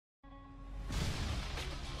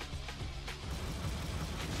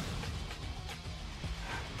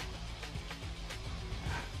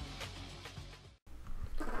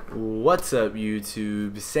What's up,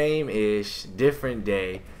 YouTube? Same-ish, different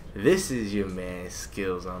day. This is your man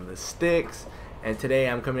Skillsonthestixx, and today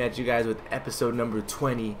I'm coming at you guys with episode number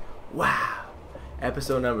 20. Wow,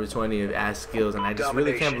 episode number 20 of Ask Skills, and I just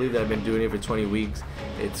really can't believe that I've been doing it for 20 weeks.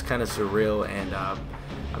 It's kind of surreal, and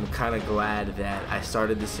I'm kind of glad that I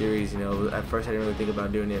started the series. You know, at first I didn't really think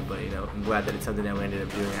about doing it, but you know, I'm glad that it's something that we ended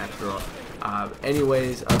up doing after all.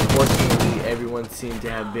 Anyways, unfortunately, everyone seemed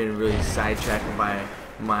to have been really sidetracked by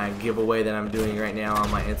my giveaway that I'm doing right now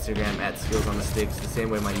on my Instagram at Skillsonthestixx, the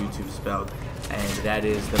same way my YouTube is spelled, and that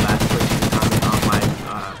is the last person to comment on my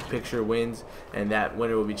picture wins, and that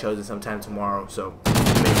winner will be chosen sometime tomorrow. So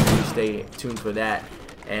make sure you stay tuned for that.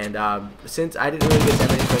 And since I didn't really get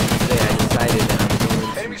that many questions today, I decided that I'm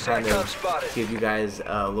going to kind of give you guys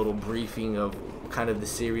a little briefing of kind of the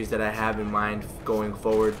series that I have in mind going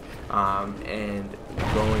forward, and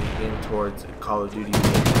going in towards Call of Duty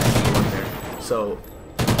warfare. So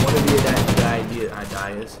one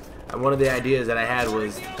of the ideas that I had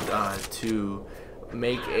was to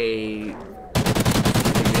make a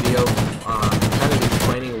video kind of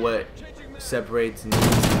explaining what separates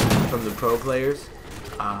noobs from the pro players,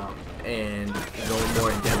 and going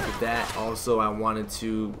more in depth with that. Also, I wanted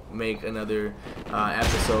to make another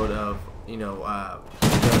episode of, you know,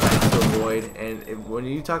 gunfights to avoid. And when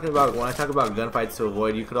I talk about gunfights to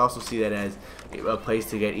avoid, you could also see that as a place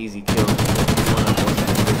to get easy kills.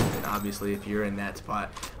 And obviously, if you're in that spot,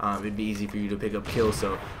 it'd be easy for you to pick up kills.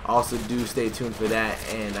 So also do stay tuned for that.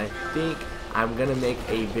 And I think I'm gonna make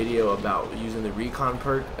a video about using the recon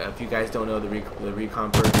perk. If you guys don't know, the recon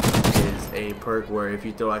perk is a perk where if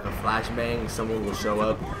you throw like a flashbang, someone will show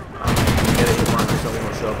up. If you get a hit marker, someone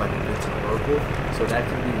will show up like a purple. So that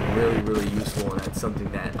can be really useful, and that's something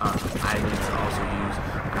that I need to also use.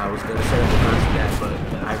 I was gonna set up a class for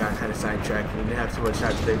that, but I got kind of sidetracked. We didn't have too much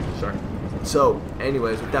time today. Sorry. So,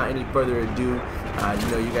 anyways, without any further ado, you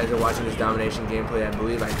know, you guys are watching this domination gameplay. I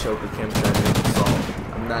believe I choked with Kim trying to assault.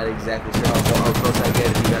 I'm not exactly sure how close I get.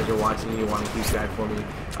 If you guys are watching and you want to keep track for me,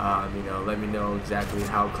 you know, let me know exactly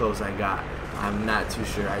how close I got. I'm not too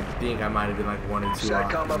sure. I think I might have been like 1 and 2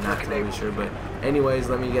 off. I'm not totally sure. But anyways,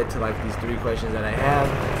 let me get to like these 3 questions that I have.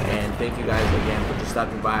 And thank you guys again for just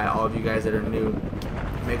stopping by. All of you guys that are new,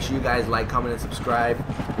 make sure you guys like, comment, and subscribe.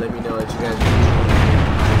 Let me know that you guys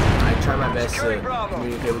I try my best to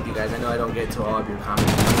communicate with you guys. I know I don't get to all of your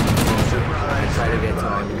comments. I try to get to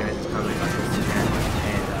all of you guys' comments on Instagram.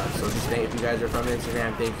 And so just if you guys are from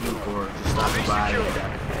Instagram, thank you for just stopping by.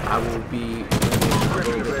 And I will be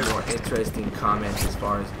doing a little bit more interesting comments as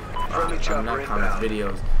far as not comments,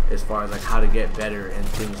 videos, as far as like how to get better and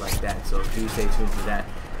things like that. So do stay tuned for that.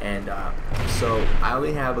 And so I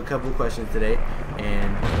only have a couple questions today,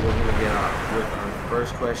 and we're gonna get off with our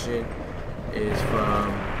first question. Is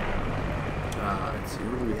from let's see,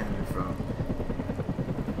 who do we have it from?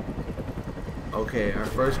 Okay, our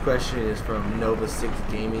first question is from Nova 6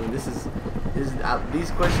 Gaming. These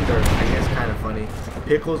questions are, I guess, kind of funny.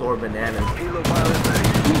 Pickles or bananas?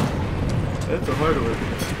 That's a hard one.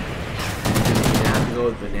 I have to go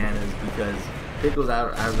with bananas because pickles,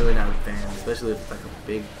 I'm really not a fan, especially if it's like a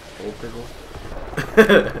big old pickle.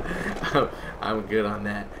 I'm good on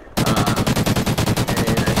that.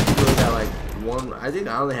 And I think we got like one. I think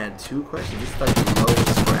I only had 2 questions. This is like the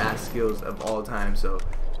lowest for Ask Skills of all time. So,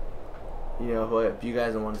 you know what? If you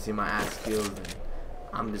guys don't want to see my Ask Skills, then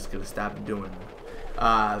I'm just gonna stop doing them.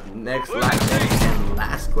 Next and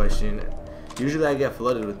last question. Usually I get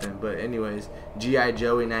flooded with them, but anyways, G.I.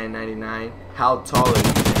 Joey 999. How tall are you?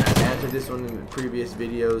 And I've answered this one in the previous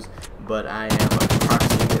videos, but I am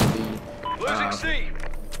approximately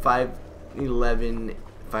 5'11",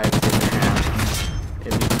 5'10.5",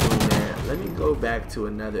 in between there. Let me go back to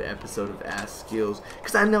another episode of Ask Skills,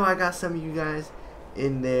 because I know I got some of you guys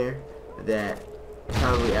in there that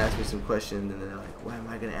probably asked me some questions, and they're like, why am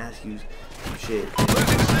I going to ask you some shit?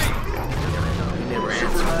 You never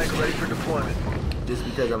answer. Ready for deployment. Just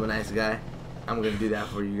because I'm a nice guy, I'm going to do that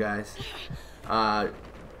for you guys. Let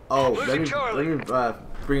me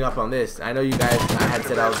bring up on this. I know you guys, I had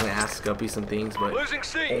said I was going to ask Scuppy some things, but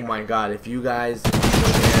oh my god, if you guys were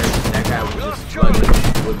there, that guy was just flooded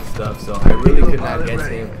with stuff, so I really could not get to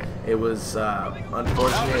him. It was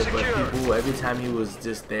unfortunate, but people, every time he was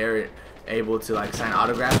just there, able to like sign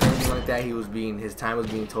autographs or anything like that, his time was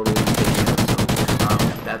being totally taken up. So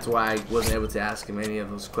that's why I wasn't able to ask him any of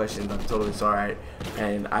those questions. I'm totally sorry.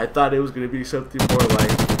 And I thought it was going to be something more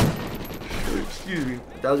like excuse me,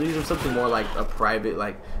 if I was using something more like a private,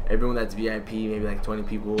 like everyone that's VIP, maybe like 20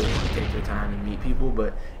 people take their time and meet people,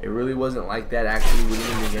 but it really wasn't like that. Actually, we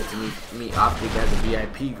didn't even get to meet Optic as a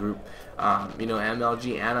VIP group. You know,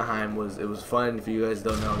 MLG Anaheim was fun. If you guys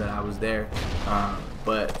don't know that I was there,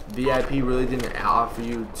 but VIP really didn't offer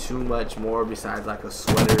you too much more besides like a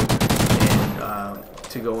sweater and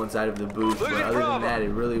to go inside of the booth. But other than that, it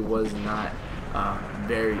really was not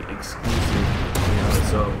very exclusive. You know,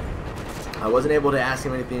 so I wasn't able to ask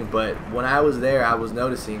him anything. But when I was there, I was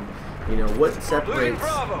noticing, you know, what separates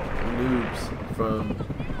noobs from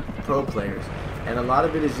pro players. And a lot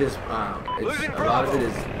of it is just, a lot of it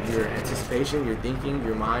is your anticipation, your thinking,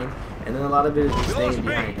 your mind, and then a lot of it is just staying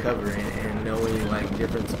behind cover and knowing like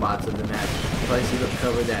different spots of the map. Places of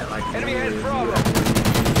cover that like I saw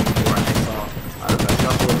a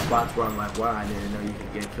couple of spots where I'm like, wow, I didn't know you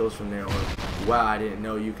could get kills from there, or wow, I didn't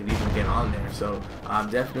know you could even get on there. So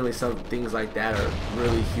definitely some things like that are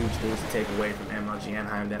really huge things to take away from MLG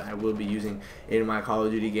Anaheim that I will be using in my Call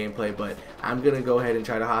of Duty gameplay. But I'm gonna go ahead and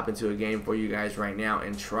try to hop into a game for you guys right now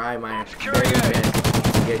and try my very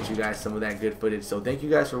best to get you guys some of that good footage. So thank you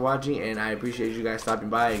guys for watching, and I appreciate you guys stopping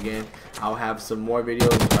by again. I'll have some more videos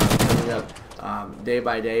coming up day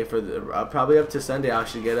by day for the probably up to Sunday. I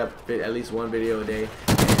should get up at least one video a day,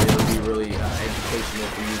 and it'll be really educational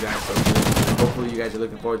for you guys. So hopefully you guys are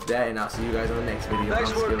looking forward to that, and I'll see you guys on the next video.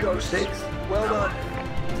 Nice work, Ghost. Well done.